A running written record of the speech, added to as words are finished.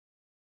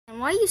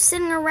Why are you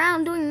sitting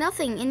around doing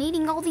nothing and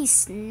eating all these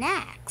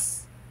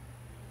snacks?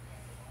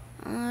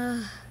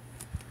 I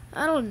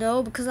don't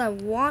know, because I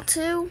want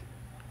to.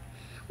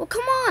 Well,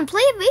 come on,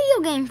 play a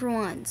video game for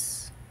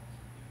once.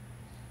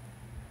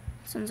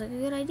 Sounds like a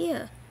good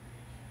idea.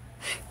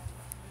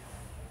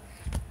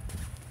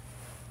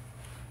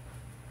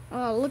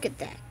 Oh, look at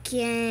that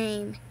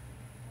game.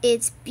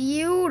 It's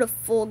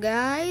beautiful,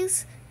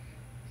 guys.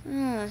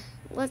 Nope,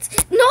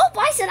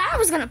 I said I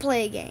was gonna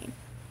play a game.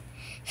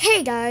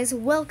 Hey guys,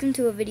 welcome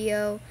to a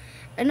video.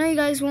 I know you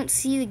guys won't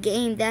see the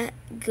game that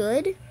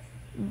good,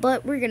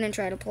 but we're gonna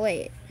try to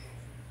play it.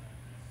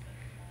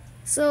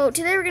 So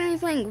today we're gonna be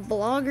playing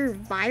Blogger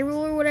Viral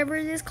or whatever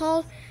it is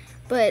called.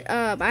 But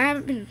I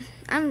have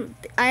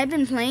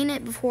been playing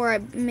it before I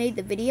made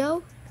the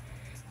video.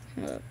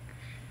 No,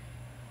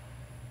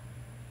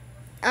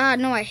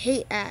 I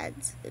hate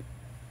ads.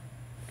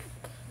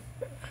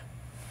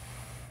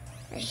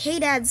 I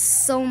hate ads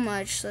so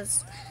much. So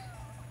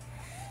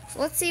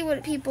let's see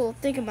what people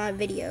think of my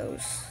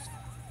videos.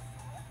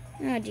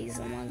 Oh, jeez,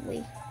 I'm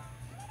ugly.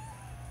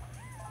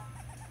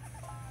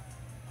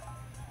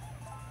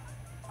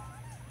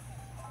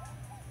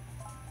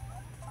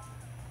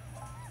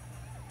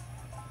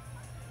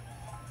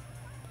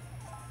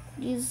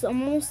 Jeez,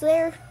 I'm almost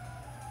there.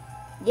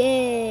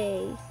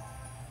 Yay.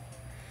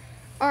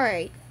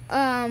 Alright.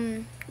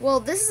 Well,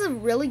 this is a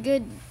really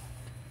good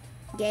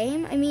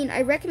game. I mean,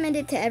 I recommend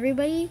it to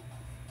everybody.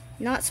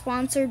 Not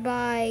sponsored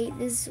by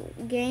this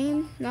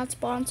game. Not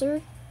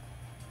sponsored.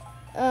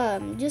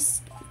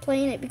 Just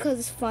playing it because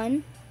it's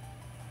fun.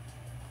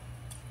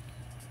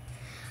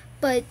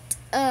 But,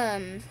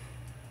 it's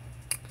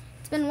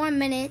been 1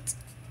 minute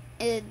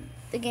in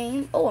the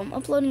game. Oh, I'm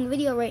uploading a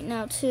video right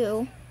now,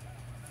 too.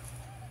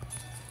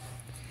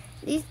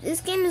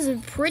 This game is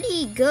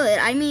pretty good.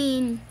 I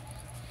mean,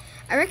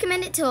 I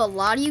recommend it to a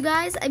lot of you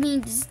guys. I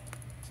mean, just,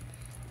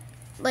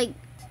 like,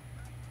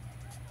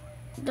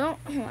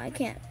 I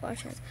can't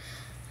watch it.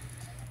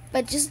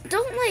 But just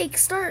don't, like,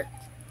 start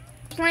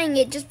playing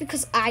it just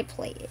because I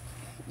play it.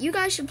 You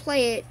guys should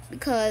play it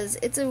because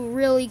it's a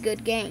really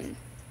good game.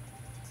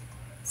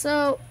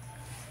 So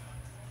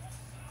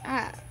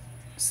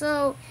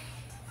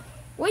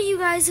what you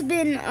guys have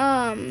been,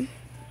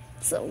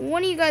 so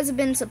one of you guys have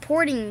been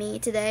supporting me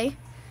today.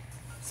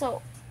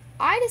 So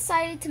I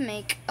decided to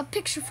make a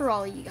picture for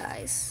all of you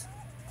guys.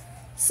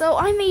 So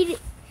I made it,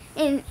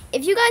 and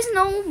if you guys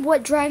know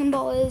what Dragon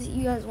Ball is,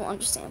 you guys will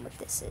understand what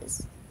this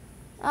is.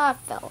 I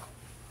fell.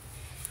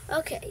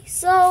 Okay,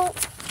 so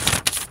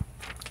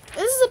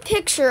this is a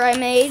picture I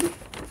made.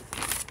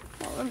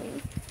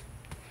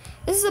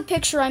 This is a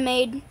picture I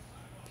made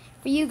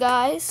for you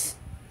guys.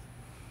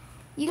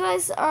 You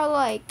guys are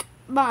like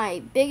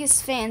my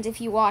biggest fans if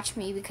you watch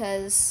me,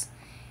 because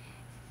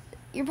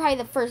you're probably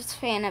the first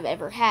fan I've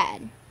ever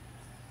had.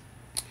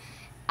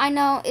 I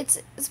know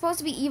it's supposed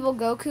to be Evil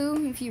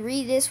Goku. If you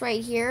read this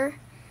right here,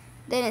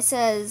 then it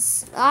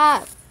says,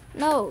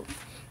 no.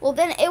 Well,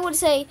 then it would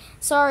say,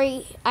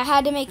 sorry, I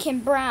had to make him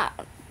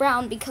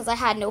brown because I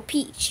had no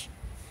peach.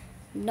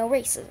 No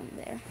racism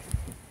there.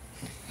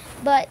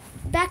 But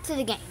back to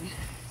the game.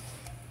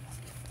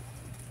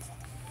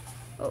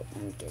 Oh,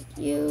 let me get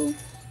you.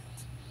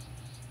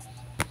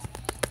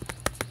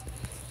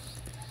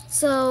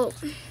 So